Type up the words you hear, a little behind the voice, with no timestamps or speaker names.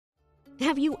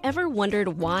Have you ever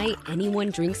wondered why anyone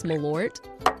drinks Malort?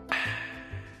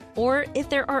 Or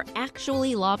if there are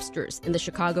actually lobsters in the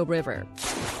Chicago River?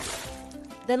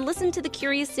 Then listen to the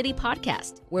Curious City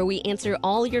podcast, where we answer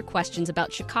all your questions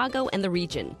about Chicago and the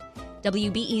region.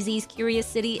 WBEZ's Curious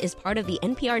City is part of the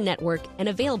NPR network and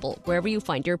available wherever you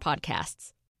find your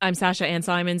podcasts. I'm Sasha Ann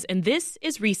Simons, and this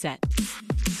is Reset.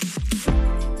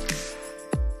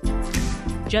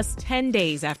 Just 10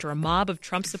 days after a mob of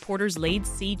Trump supporters laid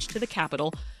siege to the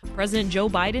Capitol, President Joe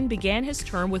Biden began his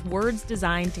term with words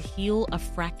designed to heal a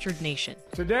fractured nation.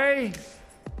 Today,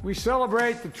 we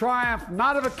celebrate the triumph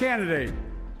not of a candidate,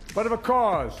 but of a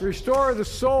cause. To restore the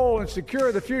soul and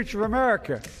secure the future of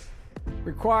America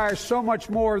requires so much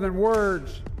more than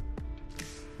words.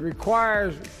 It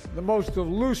requires the most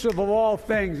elusive of all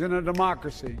things in a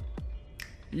democracy: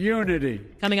 unity.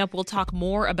 Coming up, we'll talk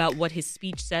more about what his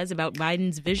speech says about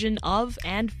Biden's vision of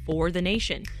and for the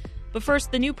nation. But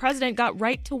first, the new president got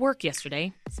right to work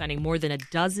yesterday, signing more than a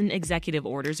dozen executive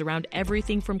orders around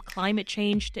everything from climate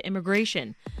change to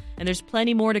immigration. And there's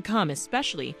plenty more to come,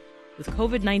 especially with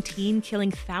COVID-19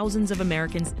 killing thousands of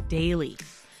Americans daily.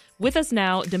 With us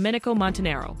now, Domenico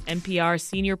Montanaro, NPR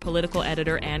senior political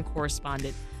editor and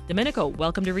correspondent. Domenico,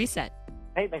 welcome to Reset.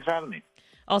 Hey, thanks for having me.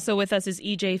 Also with us is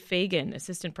E.J. Fagan,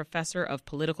 assistant professor of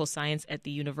political science at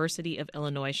the University of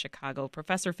Illinois, Chicago.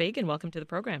 Professor Fagan, welcome to the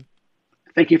program.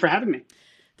 Thank you for having me.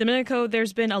 Domenico,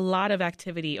 there's been a lot of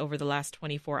activity over the last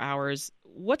 24 hours.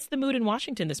 What's the mood in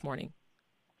Washington this morning?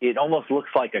 It almost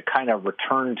looks like a kind of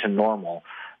return to normal,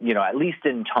 at least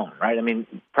in tone, right? I mean,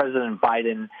 President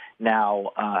Biden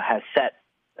now has set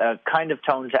a kind of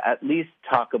tone to at least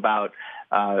talk about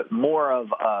more of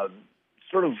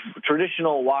sort of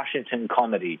traditional Washington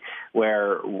comedy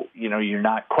where, you're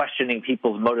not questioning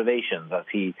people's motivations, as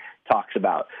he talks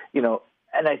about,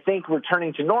 And I think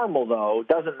returning to normal, though,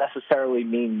 doesn't necessarily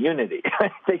mean unity. I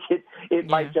think it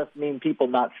might just mean people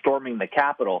not storming the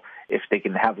Capitol if they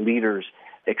can have leaders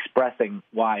expressing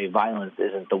why violence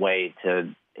isn't the way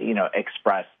to,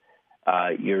 express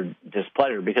your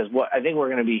displeasure. Because what I think we're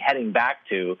going to be heading back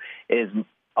to is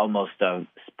almost a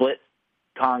split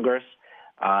Congress,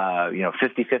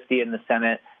 50-50 in the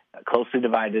Senate, closely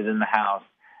divided in the House.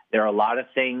 There are a lot of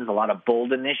things, a lot of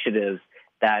bold initiatives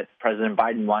that President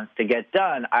Biden wants to get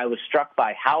done. I was struck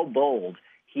by how bold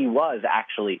he was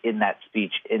actually in that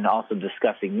speech in also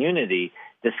discussing unity,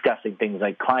 discussing things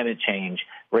like climate change,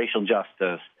 racial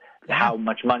justice, how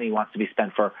much money wants to be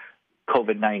spent for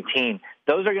COVID-19.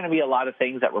 Those are going to be a lot of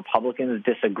things that Republicans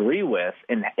disagree with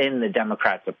in the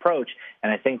Democrats' approach.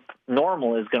 And I think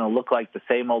normal is going to look like the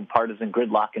same old partisan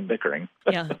gridlock and bickering.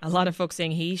 Yeah, a lot of folks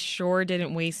saying he sure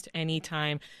didn't waste any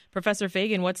time. Professor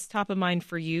Fagan, what's top of mind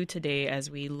for you today as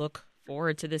we look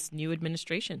forward to this new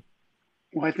administration?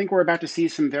 Well, I think we're about to see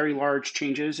some very large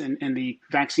changes in the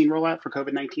vaccine rollout for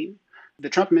COVID-19. The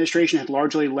Trump administration had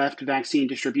largely left vaccine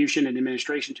distribution and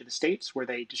administration to the states, where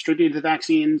they distributed the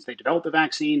vaccines, they developed the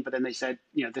vaccine, but then they said,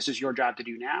 this is your job to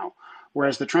do now.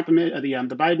 Whereas the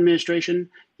Biden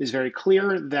administration is very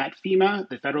clear that FEMA,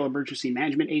 the Federal Emergency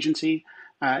Management Agency,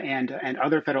 and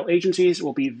other federal agencies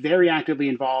will be very actively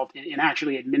involved in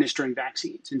actually administering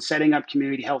vaccines, in setting up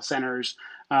community health centers,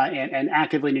 and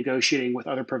actively negotiating with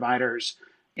other providers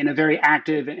in a very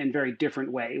active and very different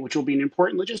way, which will be an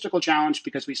important logistical challenge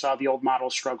because we saw the old model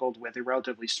struggled with a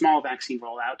relatively small vaccine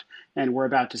rollout, and we're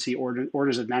about to see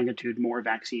orders of magnitude more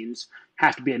vaccines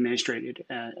have to be administered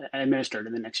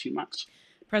in the next few months.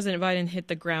 President Biden hit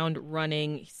the ground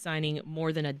running, signing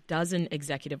more than a dozen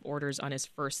executive orders on his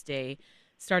first day,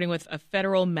 starting with a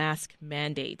federal mask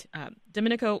mandate.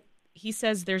 Domenico, he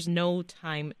says there's no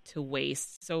time to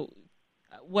waste. So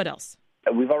what else?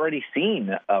 We've already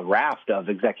seen a raft of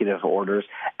executive orders,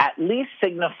 at least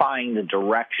signifying the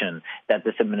direction that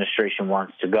this administration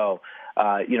wants to go.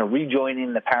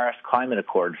 Rejoining the Paris Climate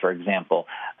Accord, for example,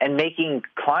 and making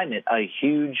climate a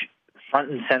huge front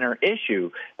and center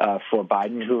issue for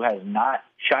Biden, who has not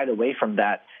shied away from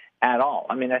that at all.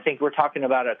 I mean, I think we're talking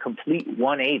about a complete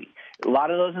 180. A lot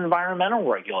of those environmental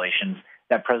regulations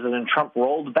that President Trump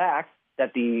rolled back,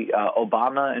 that the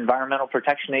Obama Environmental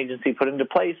Protection Agency put into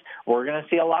place, we're going to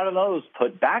see a lot of those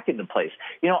put back into place.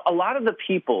 A lot of the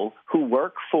people who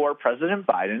work for President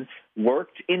Biden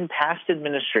worked in past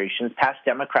administrations, past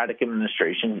Democratic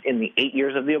administrations, in the 8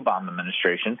 years of the Obama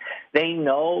administration. They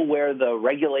know where the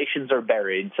regulations are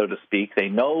buried, so to speak. They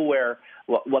know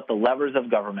what the levers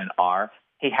of government are.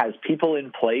 He has people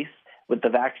in place with the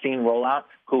vaccine rollout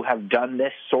who have done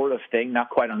this sort of thing,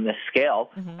 not quite on this scale,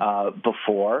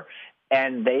 before.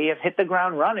 And they have hit the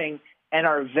ground running and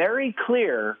are very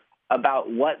clear about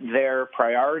what their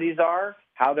priorities are,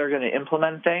 how they're going to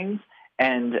implement things,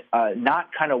 and not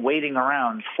kind of waiting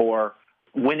around for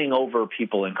winning over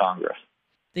people in Congress.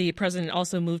 The president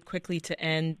also moved quickly to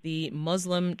end the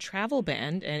Muslim travel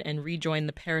ban and rejoin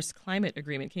the Paris Climate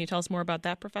Agreement. Can you tell us more about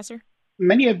that, Professor?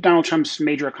 Many of Donald Trump's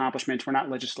major accomplishments were not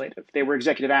legislative. They were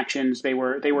executive actions. They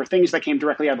were things that came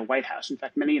directly out of the White House. In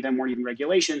fact, many of them weren't even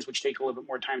regulations, which take a little bit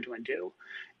more time to undo.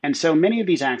 And so many of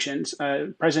these actions,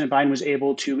 President Biden was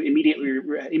able to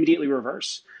immediately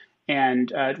reverse.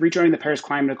 And rejoining the Paris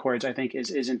Climate Accords, I think,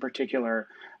 is in particular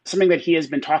something that he has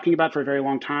been talking about for a very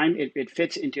long time. It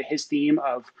fits into his theme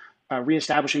of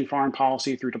reestablishing foreign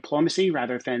policy through diplomacy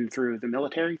rather than through the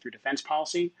military, through defense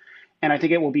policy. And I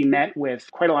think it will be met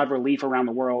with quite a lot of relief around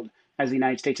the world as the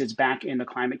United States is back in the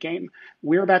climate game.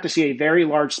 We're about to see a very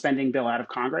large spending bill out of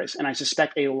Congress, and I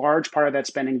suspect a large part of that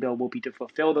spending bill will be to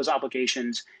fulfill those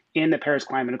obligations in the Paris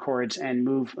Climate Accords and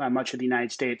move much of the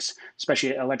United States,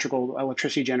 especially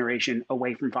electricity generation,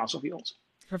 away from fossil fuels.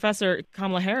 Professor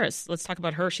Kamala Harris, let's talk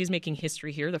about her. She's making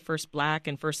history here, the first Black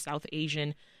and first South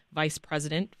Asian vice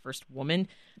president, first woman,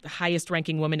 the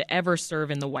highest-ranking woman to ever serve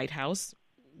in the White House.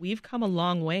 We've come a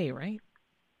long way, right?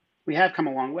 We have come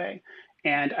a long way.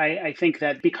 And I think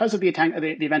that because of the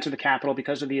events of the Capitol,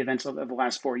 because of the events of the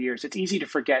last 4 years, it's easy to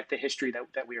forget the history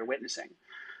that we are witnessing.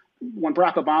 When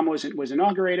Barack Obama was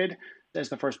inaugurated as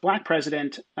the first Black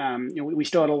president, we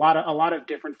still had a lot of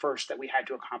different firsts that we had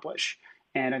to accomplish.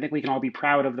 And I think we can all be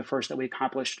proud of the first that we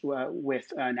accomplished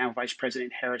with now Vice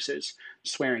President Harris's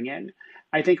swearing in.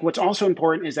 I think what's also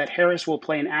important is that Harris will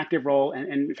play an active role, and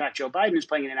in fact, Joe Biden is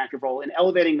playing an active role in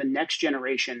elevating the next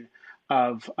generation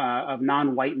of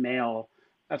non-white male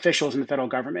officials in the federal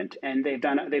government, and they've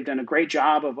done a great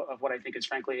job of what I think is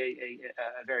frankly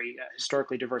a very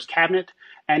historically diverse cabinet,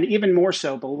 and even more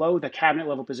so below the cabinet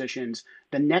level positions,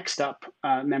 the next up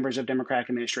members of Democratic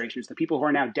administrations, the people who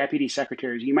are now deputy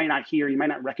secretaries. You might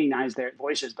not recognize their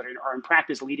voices, but are in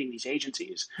practice leading these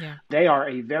agencies. Yeah. They are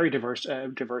a very diverse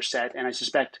set, and I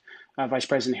suspect Vice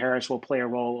President Harris will play a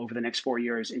role over the next 4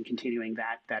 years in continuing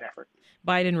that effort.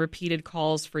 Biden repeated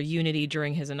calls for unity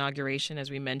during his inauguration,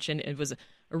 as we mentioned. It was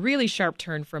a really sharp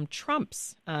turn from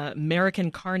Trump's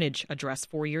American Carnage address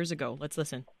 4 years ago. Let's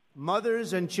listen.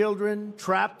 Mothers and children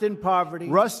trapped in poverty,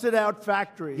 rusted out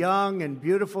factories, young and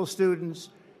beautiful students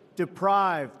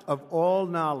deprived of all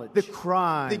knowledge. The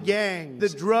crime, the gangs, the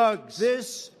drugs.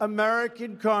 This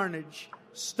American carnage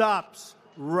stops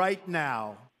right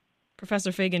now.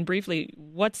 Professor Fagan, briefly,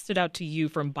 what stood out to you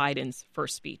from Biden's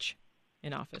first speech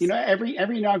in office? Every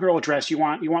inaugural address, you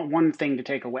want one thing to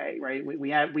take away, right? We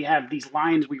have these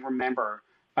lines we remember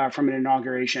from an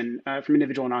inauguration, from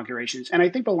individual inaugurations, and I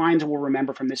think the lines we'll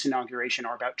remember from this inauguration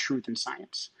are about truth and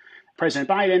science. President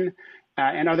Biden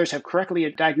and others have correctly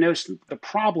diagnosed the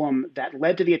problem that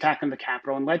led to the attack on the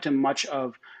Capitol and led to much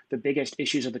of the biggest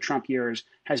issues of the Trump years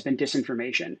has been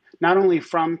disinformation, not only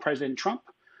from President Trump,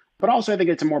 but also I think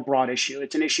it's a more broad issue.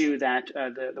 It's an issue that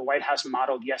the White House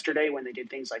modeled yesterday when they did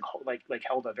things like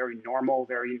held a very normal,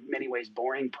 very many ways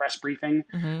boring press briefing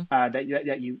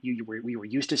that we were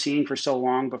used to seeing for so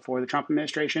long before the Trump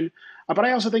administration. But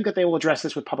I also think that they will address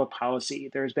this with public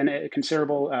policy. There's been a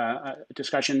considerable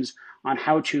discussions on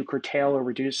how to curtail or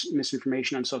reduce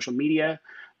misinformation on social media.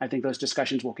 I think those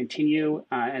discussions will continue,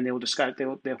 and they'll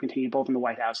continue both in the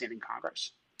White House and in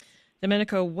Congress.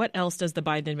 Domenico, what else does the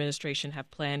Biden administration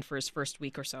have planned for his first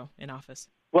week or so in office?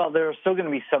 Well, there are still going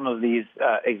to be some of these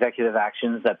executive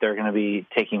actions that they're going to be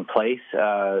taking place,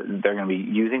 they're going to be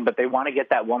using, but they want to get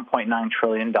that $1.9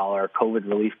 trillion COVID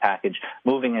relief package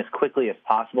moving as quickly as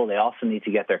possible. They also need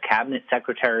to get their cabinet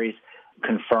secretaries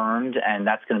confirmed, and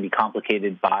that's going to be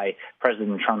complicated by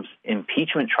President Trump's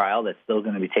impeachment trial that's still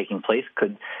going to be taking place,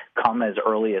 could come as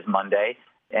early as Monday,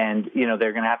 and,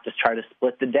 they're going to have to try to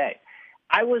split the day.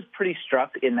 I was pretty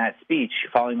struck in that speech,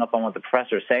 following up on what the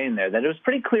professor is saying there, that it was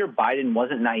pretty clear Biden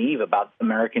wasn't naive about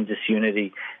American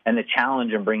disunity and the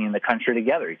challenge in bringing the country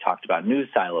together. He talked about news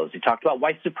silos. He talked about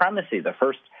white supremacy, the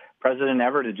first president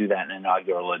ever to do that in an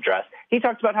inaugural address. He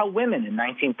talked about how women in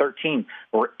 1913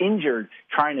 were injured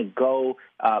trying to go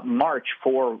march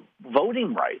for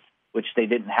voting rights, which they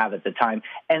didn't have at the time.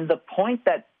 And the point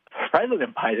that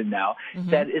President Biden now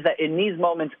said is that in these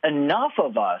moments, enough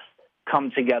of us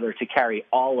come together to carry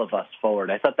all of us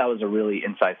forward. I thought that was a really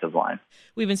incisive line.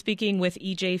 We've been speaking with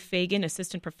E.J. Fagan,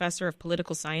 Assistant Professor of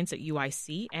Political Science at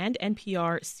UIC, and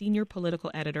NPR Senior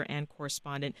Political Editor and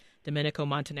Correspondent Domenico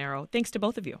Montanaro. Thanks to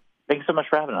both of you. Thanks so much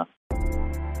for having us.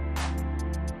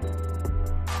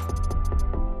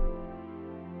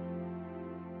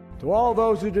 To all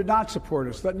those who did not support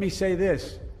us, let me say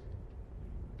this.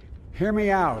 Hear me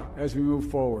out as we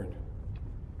move forward.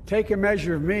 Take a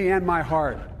measure of me and my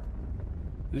heart.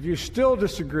 If you still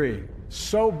disagree,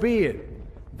 so be it.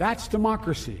 That's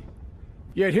democracy.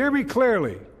 Yet hear me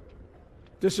clearly.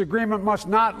 Disagreement must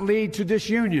not lead to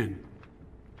disunion.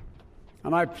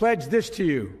 And I pledge this to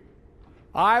you.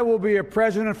 I will be a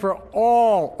president for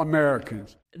all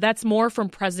Americans. That's more from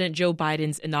President Joe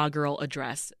Biden's inaugural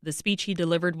address. The speech he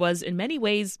delivered was, in many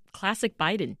ways, classic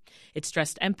Biden. It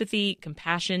stressed empathy,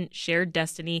 compassion, shared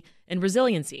destiny, and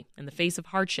resiliency in the face of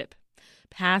hardship.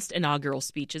 Past inaugural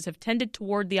speeches have tended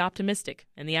toward the optimistic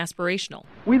and the aspirational.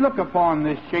 We look upon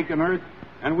this shaken earth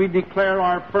and we declare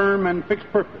our firm and fixed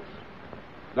purpose,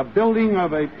 the building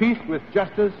of a peace with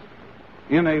justice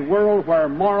in a world where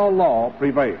moral law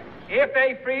prevails. If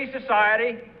a free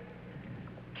society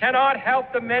cannot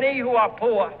help the many who are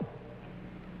poor,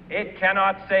 it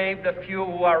cannot save the few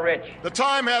who are rich. The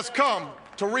time has come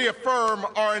to reaffirm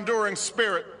our enduring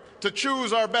spirit, to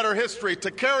choose our better history,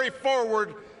 to carry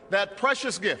forward that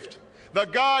precious gift, the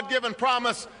God-given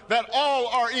promise that all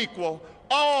are equal,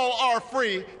 all are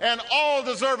free, and all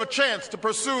deserve a chance to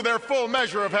pursue their full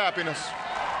measure of happiness.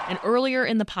 And earlier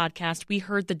in the podcast, we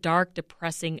heard the dark,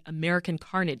 depressing American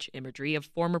carnage imagery of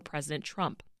former President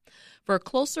Trump. For a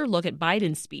closer look at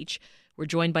Biden's speech, we're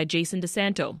joined by Jason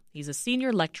DeSanto. He's a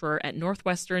senior lecturer at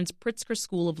Northwestern's Pritzker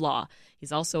School of Law.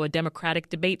 He's also a Democratic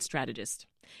debate strategist.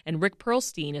 And Rick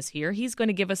Perlstein is here. He's going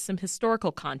to give us some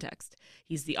historical context.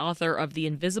 He's the author of The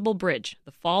Invisible Bridge,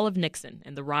 The Fall of Nixon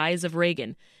and the Rise of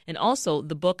Reagan, and also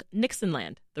the book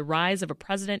Nixonland, The Rise of a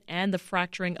President and the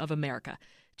Fracturing of America.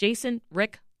 Jason,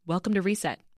 Rick, welcome to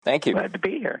Reset. Thank you. Glad to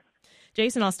be here.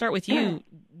 Jason, I'll start with you.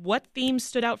 What themes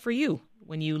stood out for you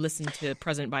when you listened to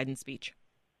President Biden's speech?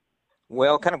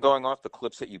 Well, kind of going off the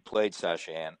clips that you played,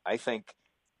 Sasha Ann, I think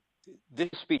this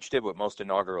speech did what most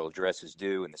inaugural addresses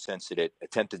do in the sense that it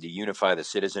attempted to unify the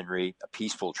citizenry, a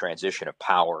peaceful transition of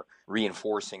power,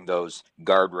 reinforcing those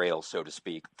guardrails, so to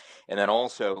speak, and then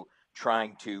also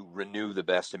trying to renew the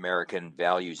best American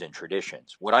values and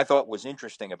traditions. What I thought was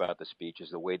interesting about the speech is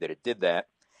the way that it did that.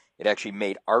 It actually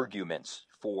made arguments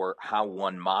for how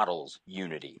one models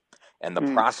unity and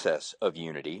the process of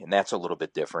unity, and that's a little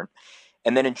bit different.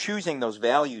 And then in choosing those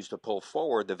values to pull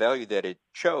forward, the value that it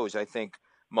chose, I think,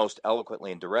 most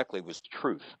eloquently and directly was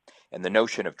truth and the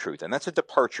notion of truth. And that's a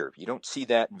departure. You don't see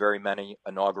that in very many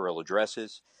inaugural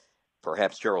addresses.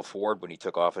 Perhaps Gerald Ford when he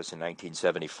took office in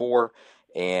 1974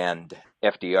 and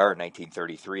FDR in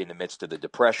 1933 in the midst of the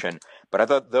Depression. But I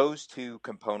thought those two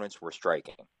components were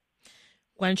striking.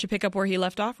 Why don't you pick up where he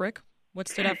left off, Rick? What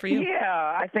stood out for you? Yeah,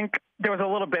 I think there was a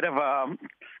little bit of a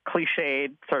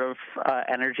cliched sort of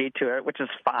energy to it, which is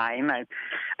fine. I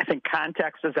think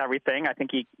context is everything. I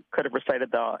think he could have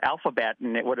recited the alphabet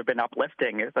and it would have been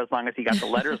uplifting as long as he got the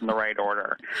letters in the right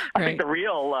order. I think the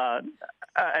real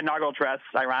inaugural address,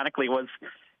 ironically, was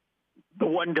the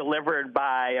one delivered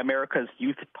by America's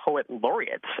youth poet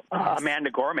laureate,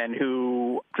 Amanda Gorman,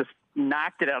 who just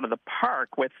knocked it out of the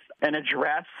park with an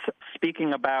address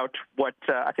speaking about what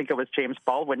I think it was James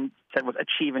Baldwin said was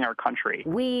achieving our country.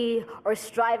 We are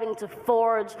striving to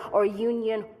forge our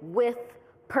union with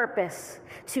purpose,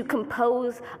 to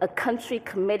compose a country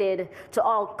committed to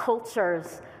all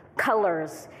cultures,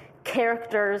 colors,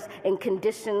 characters, and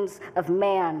conditions of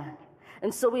man.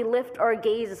 And so we lift our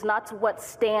gaze not to what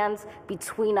stands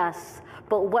between us,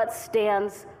 but what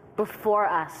stands before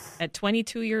us. At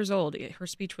 22 years old, her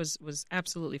speech was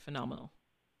absolutely phenomenal.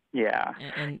 Yeah.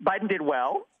 And Biden did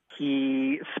well.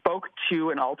 He spoke to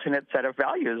an alternate set of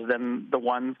values than the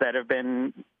ones that have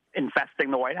been infesting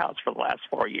the White House for the last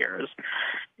 4 years.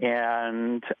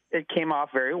 And it came off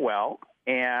very well,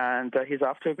 and he's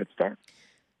off to a good start.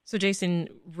 So, Jason,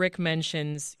 Rick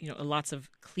mentions, lots of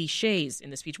cliches in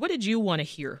the speech. What did you want to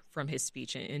hear from his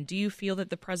speech? And do you feel that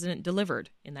the president delivered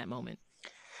in that moment?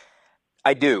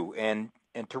 I do. And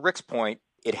to Rick's point,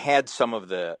 it had some of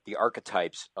the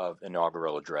archetypes of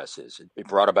inaugural addresses. It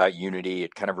brought about unity.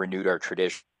 It kind of renewed our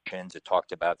traditions. It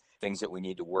talked about things that we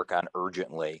need to work on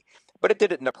urgently. But it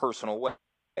did it in a personal way.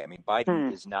 I mean,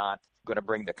 Biden is not going to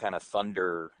bring the kind of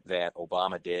thunder that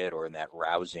Obama did or in that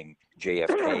rousing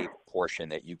JFK portion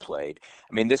that you played.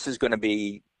 I mean, this is going to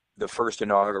be the first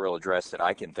inaugural address that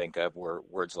I can think of where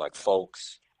words like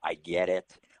folks, I get it,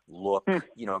 look,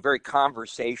 very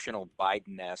conversational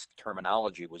Biden-esque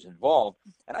terminology was involved.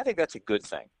 And I think that's a good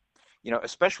thing,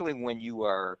 especially when you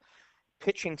are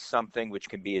pitching something which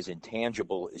can be as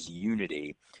intangible as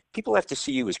unity. People have to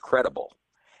see you as credible.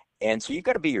 And so you've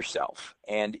got to be yourself,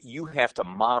 and you have to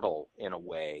model in a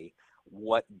way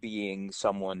what being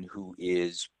someone who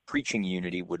is preaching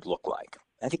unity would look like.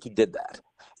 I think he did that.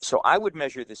 So I would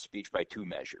measure this speech by two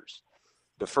measures.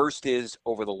 The first is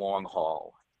over the long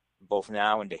haul, both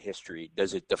now and to history.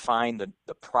 Does it define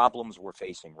the problems we're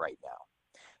facing right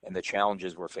now? and the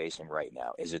challenges we're facing right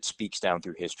now as it speaks down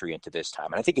through history into this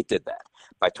time. And I think it did that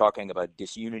by talking about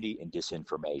disunity and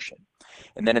disinformation.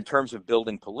 And then in terms of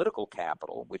building political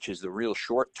capital, which is the real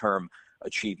short-term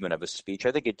achievement of a speech,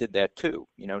 I think it did that too.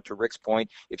 To Rick's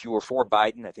point, if you were for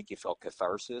Biden, I think you felt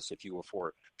catharsis. If you were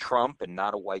for Trump and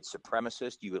not a white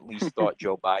supremacist, you at least thought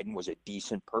Joe Biden was a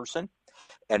decent person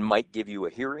and might give you a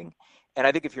hearing. And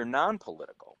I think if you're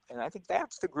non-political, and I think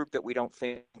that's the group that we don't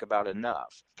think about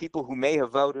enough, people who may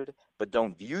have voted but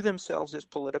don't view themselves as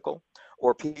political,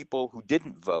 or people who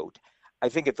didn't vote, I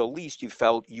think at the least you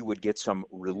felt you would get some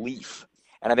relief.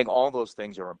 And I think all those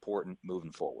things are important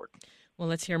moving forward. Well,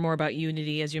 let's hear more about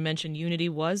unity. As you mentioned, unity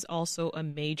was also a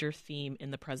major theme in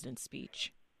the president's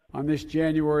speech. On this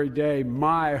January day,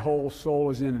 my whole soul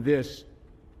is in this,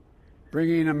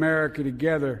 bringing America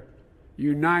together,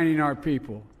 uniting our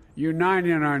people,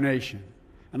 uniting our nation.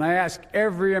 And I ask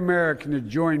every American to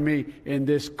join me in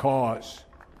this cause.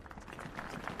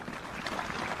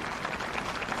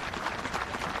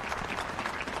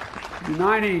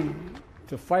 Uniting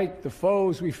to fight the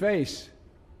foes we face: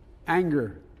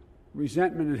 anger,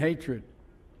 resentment and hatred,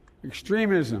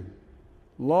 extremism,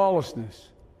 lawlessness,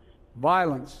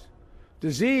 violence,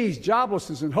 disease,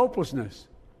 joblessness, and hopelessness.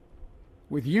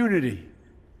 With unity,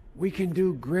 we can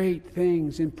do great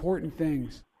things, important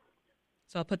things.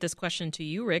 So I'll put this question to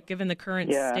you, Rick. Given the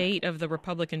current state of the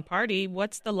Republican Party,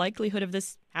 what's the likelihood of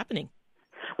this happening?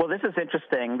 Well, this is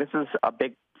interesting. This is a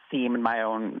big theme in my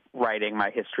own writing, my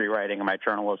history writing, and my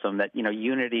journalism, that,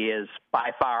 unity is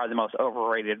by far the most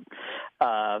overrated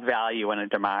value in a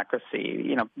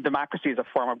democracy. Democracy is a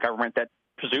form of government that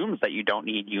presumes that you don't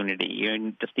need unity.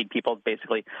 You just need people to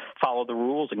basically follow the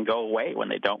rules and go away when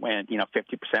they don't win,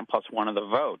 50% plus one of the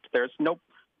vote. There's no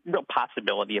real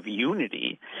possibility of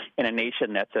unity in a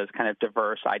nation that's as kind of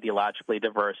diverse, ideologically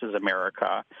diverse as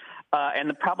America. And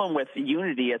the problem with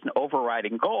unity as an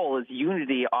overriding goal is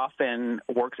unity often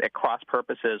works at cross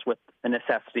purposes with the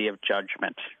necessity of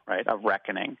judgment, right, of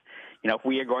reckoning. If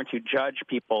we are going to judge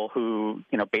people who,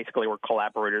 basically were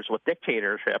collaborators with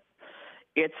dictatorship,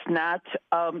 it's not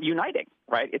uniting,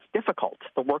 right? It's difficult.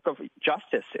 The work of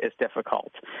justice is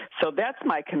difficult. So that's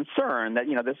my concern, that,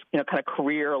 this, kind of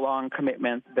career-long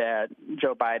commitment that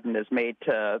Joe Biden has made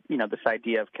to, this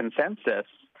idea of consensus.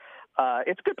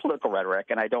 It's good political rhetoric,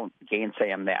 and I don't gainsay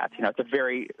him that. It's a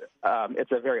very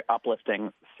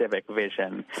uplifting civic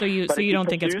vision. So you don't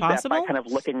think it's possible? By kind of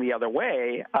looking the other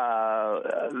way,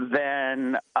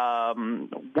 then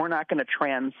we're not going to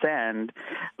transcend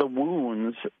the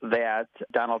wounds that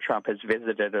Donald Trump has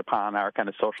visited upon our kind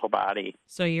of social body.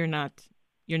 So you're not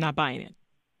buying it?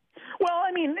 Well,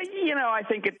 I mean, I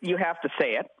think you have to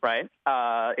say it, right?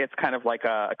 It's kind of like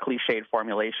a cliched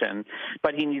formulation,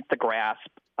 but he needs to grasp,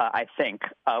 I think,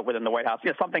 within the White House,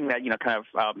 something that,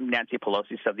 Nancy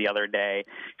Pelosi said the other day.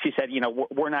 She said,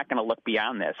 we're not going to look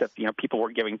beyond this. If, people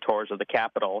were giving tours of the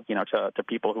Capitol, to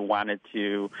people who wanted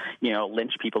to,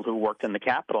 lynch people who worked in the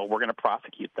Capitol, we're going to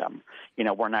prosecute them.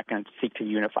 We're not going to seek to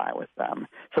unify with them.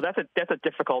 So that's a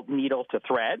difficult needle to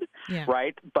thread,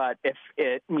 right? But if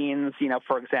it means,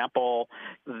 for example,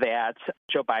 that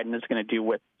Joe Biden is going to do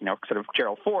what, sort of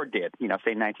Gerald Ford did, say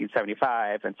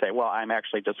 1975, and say, well, I'm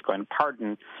actually just going to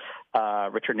pardon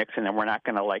Richard Nixon, and we're not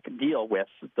going to deal with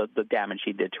the damage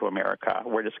he did to America.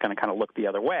 We're just going to kind of look the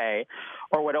other way.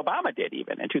 Or what Obama did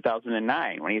even in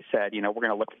 2009 when he said, we're going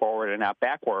to look forward and not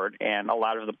backward. And a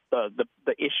lot of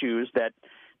the issues that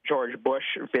George Bush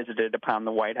visited upon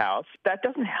the White House, that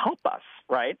doesn't help us,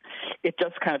 right? It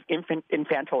just kind of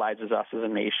infantilizes us as a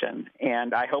nation.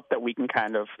 And I hope that we can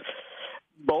kind of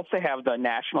both to have the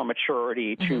national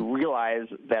maturity to realize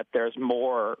that there's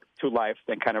more to life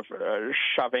than kind of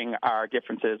shoving our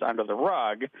differences under the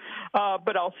rug,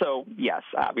 but also, yes,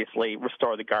 obviously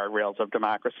restore the guardrails of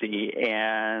democracy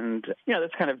and,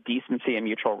 this kind of decency and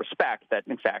mutual respect that,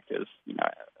 in fact, is, a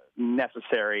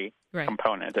necessary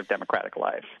component of democratic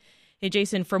life. Hey,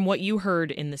 Jason, from what you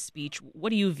heard in the speech, what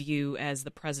do you view as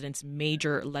the president's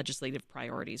major legislative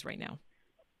priorities right now?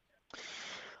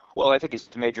 Well, I think his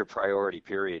major priority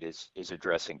period is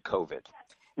addressing COVID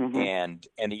and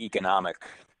the economic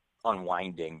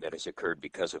unwinding that has occurred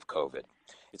because of COVID.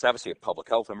 It's obviously a public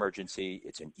health emergency.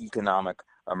 It's an economic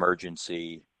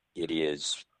emergency. It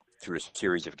is through a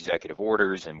series of executive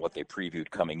orders and what they previewed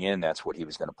coming in. That's what he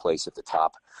was going to place at the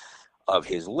top of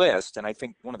his list. And I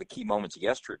think one of the key moments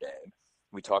yesterday,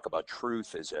 we talk about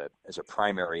truth as a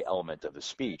primary element of the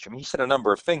speech. I mean, he said a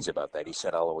number of things about that. He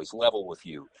said, I'll always level with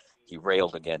you. He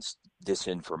railed against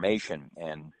disinformation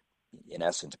and, in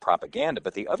essence, propaganda.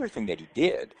 But the other thing that he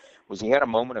did was he had a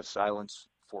moment of silence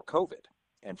for COVID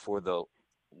and for the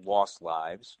lost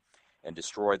lives and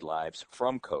destroyed lives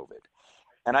from COVID.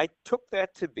 And I took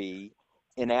that to be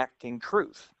enacting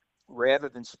truth rather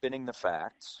than spinning the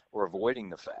facts or avoiding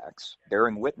the facts,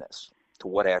 bearing witness to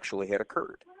what actually had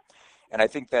occurred. And I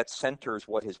think that centers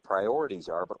what his priorities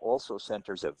are, but also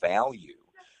centers a value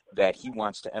that he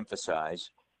wants to emphasize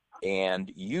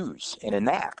and use and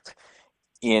enact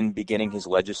in beginning his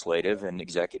legislative and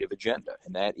executive agenda.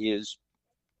 And that is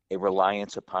a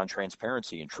reliance upon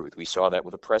transparency and truth. We saw that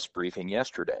with a press briefing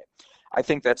yesterday. I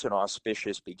think that's an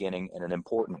auspicious beginning and an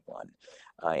important one.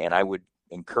 And I would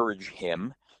encourage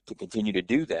him to continue to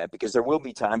do that, because there will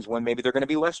be times when maybe they're going to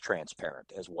be less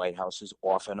transparent, as White Houses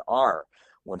often are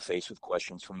when faced with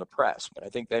questions from the press. But I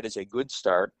think that is a good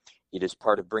start. It is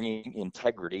part of bringing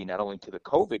integrity not only to the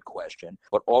COVID question,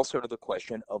 but also to the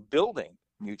question of building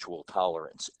mutual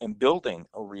tolerance and building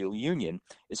a real union,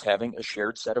 is having a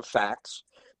shared set of facts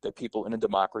that people in a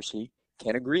democracy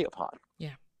can agree upon.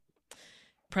 Yeah.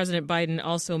 President Biden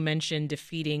also mentioned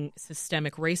defeating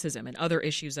systemic racism and other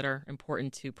issues that are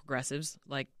important to progressives,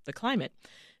 like the climate.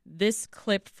 This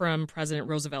clip from President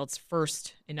Roosevelt's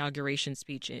first inauguration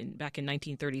speech back in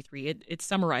 1933, it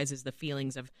summarizes the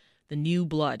feelings of the new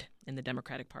blood in the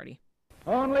Democratic Party.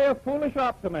 Only a foolish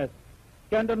optimist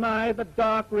can deny the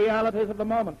dark realities of the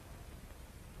moment.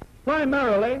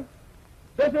 Primarily,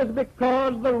 this is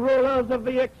because the rulers of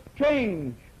the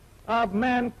exchange of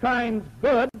mankind's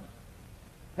goods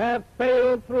have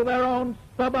failed through their own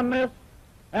stubbornness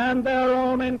and their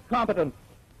own incompetence.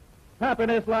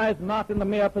 Happiness lies not in the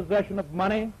mere possession of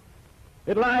money.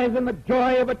 It lies in the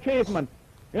joy of achievement,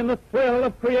 in the thrill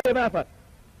of creative effort.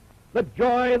 The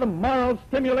joy, the moral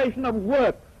stimulation of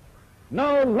work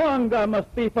no longer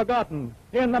must be forgotten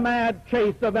in the mad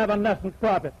chase of evanescent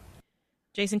profit.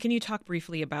 Jason, can you talk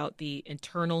briefly about the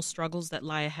internal struggles that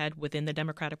lie ahead within the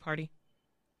Democratic Party?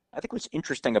 I think what's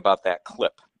interesting about that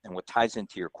clip and what ties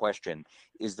into your question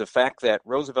is the fact that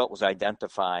Roosevelt was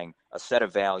identifying a set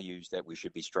of values that we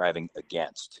should be striving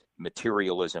against: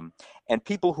 materialism, and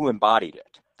people who embodied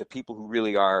it, the people who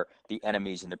really are the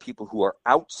enemies and the people who are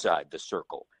outside the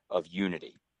circle of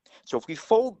unity. So if we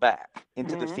fold back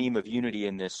into the theme of unity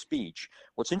in this speech,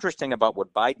 what's interesting about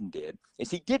what Biden did is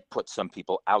he did put some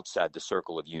people outside the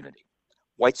circle of unity: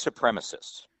 white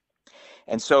supremacists.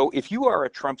 And so if you are a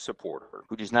Trump supporter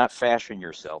who does not fashion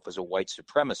yourself as a white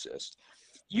supremacist,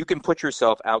 you can put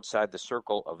yourself outside the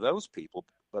circle of those people,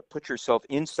 but put yourself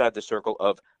inside the circle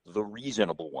of the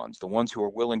reasonable ones, the ones who are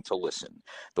willing to listen,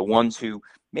 the ones who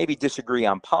maybe disagree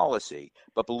on policy,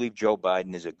 but believe Joe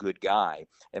Biden is a good guy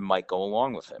and might go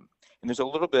along with him. And there's a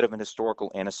little bit of an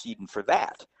historical antecedent for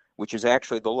that, which is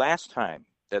actually the last time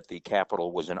that the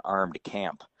Capitol was an armed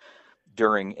camp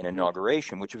during an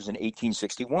inauguration, which was in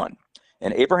 1861.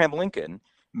 And Abraham Lincoln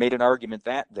made an argument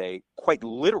that day, quite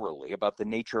literally, about the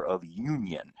nature of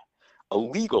union, a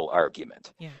legal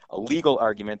argument, a legal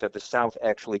argument that the South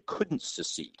actually couldn't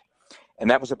secede. And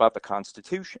that was about the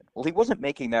Constitution. Well, he wasn't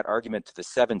making that argument to the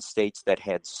 7 states that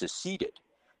had seceded.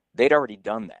 They'd already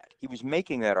done that. He was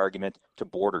making that argument to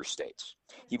border states.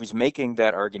 He was making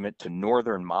that argument to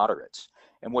northern moderates.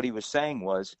 And what he was saying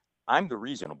was, I'm the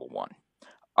reasonable one.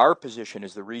 Our position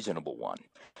is the reasonable one,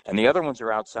 and the other ones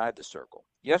are outside the circle.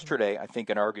 Yesterday, I think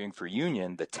in arguing for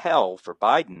union, the tell for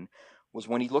Biden was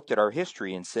when he looked at our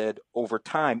history and said, over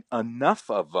time, enough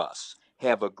of us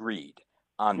have agreed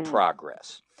on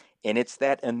progress. And it's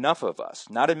that enough of us,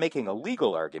 not in making a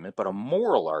legal argument, but a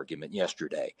moral argument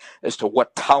yesterday as to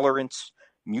what tolerance,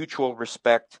 mutual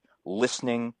respect,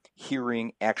 listening,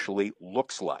 hearing actually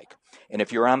looks like. And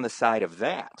if you're on the side of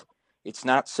that, it's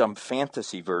not some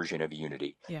fantasy version of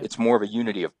unity. It's more of a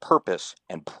unity of purpose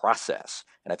and process.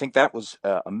 And I think that was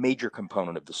a major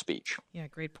component of the speech. Yeah,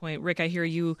 great point. Rick, I hear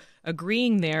you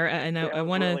agreeing there. And I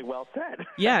want to... Really well said.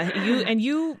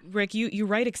 you, Rick, you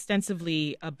write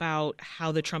extensively about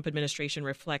how the Trump administration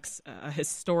reflects a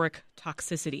historic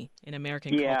toxicity in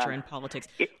American culture and politics.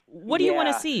 What do you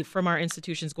want to see from our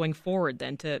institutions going forward,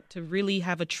 then, to really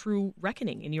have a true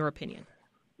reckoning, in your opinion?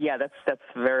 Yeah, that's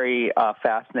a very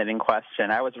fascinating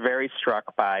question. I was very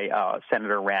struck by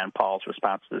Senator Rand Paul's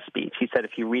response to the speech. He said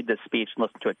if you read this speech and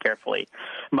listen to it carefully,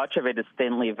 much of it is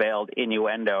thinly veiled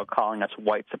innuendo, calling us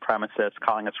white supremacists,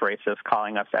 calling us racist,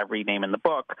 calling us every name in the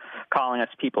book, calling us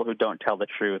people who don't tell the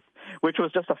truth, which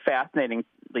was just a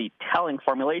fascinatingly telling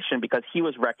formulation because he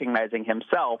was recognizing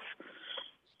himself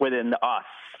within the us.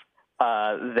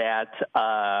 That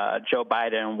Joe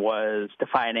Biden was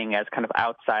defining as kind of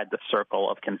outside the circle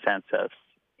of consensus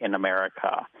in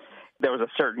America. There was a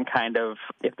certain kind of,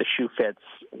 if the shoe fits,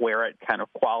 wear it kind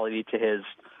of quality to his,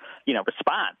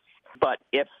 response. But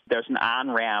if there's an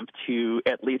on-ramp to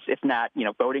at least, if not,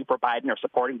 voting for Biden or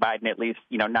supporting Biden, at least,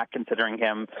 not considering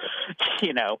him,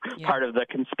 part of the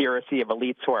conspiracy of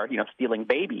elites who are, stealing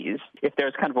babies, if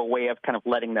there's kind of a way of kind of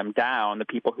letting them down, the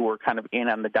people who are kind of in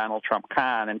on the Donald Trump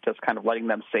con and just kind of letting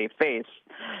them save face,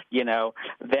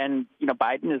 then,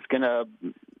 Biden is going to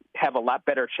have a lot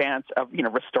better chance of,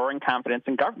 restoring confidence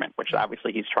in government, which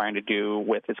obviously he's trying to do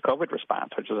with his COVID response,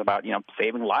 which is about,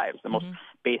 saving lives, the most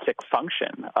basic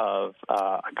function of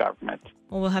a government.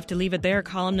 Well, we'll have to leave it there.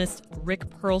 Columnist Rick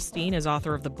Perlstein is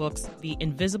author of the books The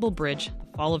Invisible Bridge,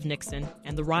 The Fall of Nixon,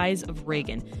 and The Rise of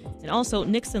Reagan, and also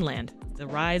Nixonland, The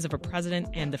Rise of a President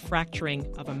and the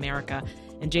Fracturing of America.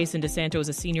 And Jason DeSanto is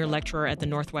a senior lecturer at the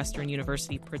Northwestern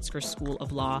University Pritzker School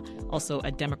of Law, also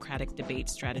a Democratic debate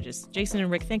strategist. Jason and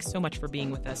Rick, thanks so much for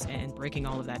being with us and breaking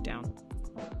all of that down.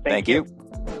 Thank you.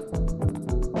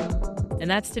 And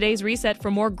that's today's Reset.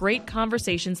 For more great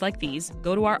conversations like these,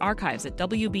 go to our archives at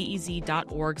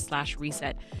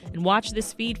wbez.org/reset and watch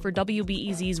this feed for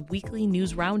WBEZ's weekly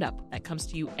news roundup that comes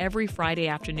to you every Friday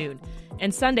afternoon.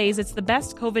 And Sundays, it's the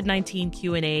best COVID-19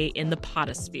 Q&A in the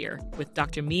potosphere with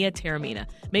Dr. Mia Taormina.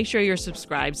 Make sure you're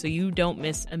subscribed so you don't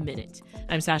miss a minute.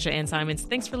 I'm Sasha Ann Simons.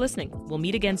 Thanks for listening. We'll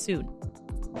meet again soon.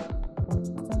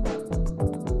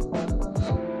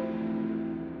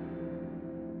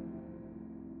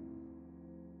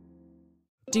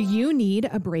 Do you need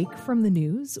a break from the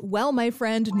news? Well, my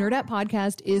friend, Nerdette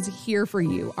Podcast is here for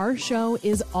you. Our show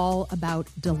is all about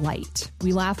delight.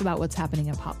 We laugh about what's happening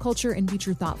in pop culture and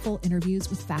feature thoughtful interviews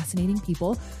with fascinating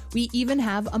people. We even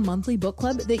have a monthly book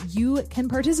club that you can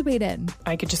participate in.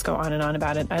 I could just go on and on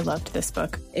about it. I loved this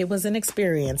book. It was an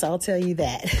experience, I'll tell you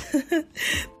that.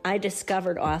 I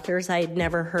discovered authors I had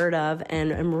never heard of,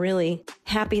 and I'm really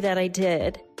happy that I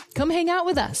did. Come hang out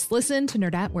with us. Listen to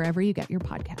Nerdette wherever you get your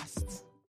podcasts.